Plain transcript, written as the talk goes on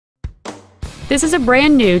This is a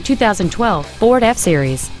brand new 2012 Ford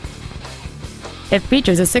F-Series. It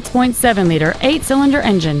features a 6.7-liter 8-cylinder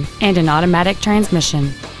engine and an automatic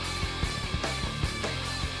transmission.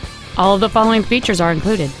 All of the following features are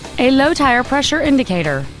included: a low tire pressure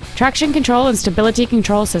indicator, traction control and stability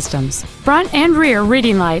control systems, front and rear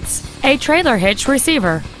reading lights, a trailer hitch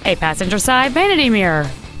receiver, a passenger side vanity mirror,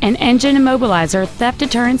 an engine immobilizer theft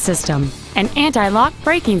deterrent system, an anti-lock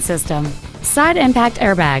braking system, side impact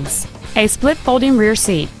airbags, a split folding rear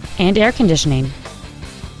seat, and air conditioning.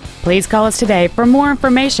 Please call us today for more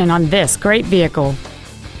information on this great vehicle.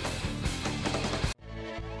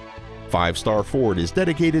 Five Star Ford is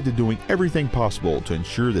dedicated to doing everything possible to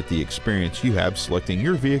ensure that the experience you have selecting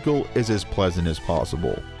your vehicle is as pleasant as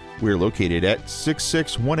possible. We're located at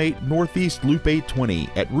 6618 Northeast Loop 820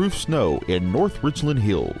 at Roof Snow in North Richland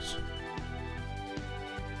Hills.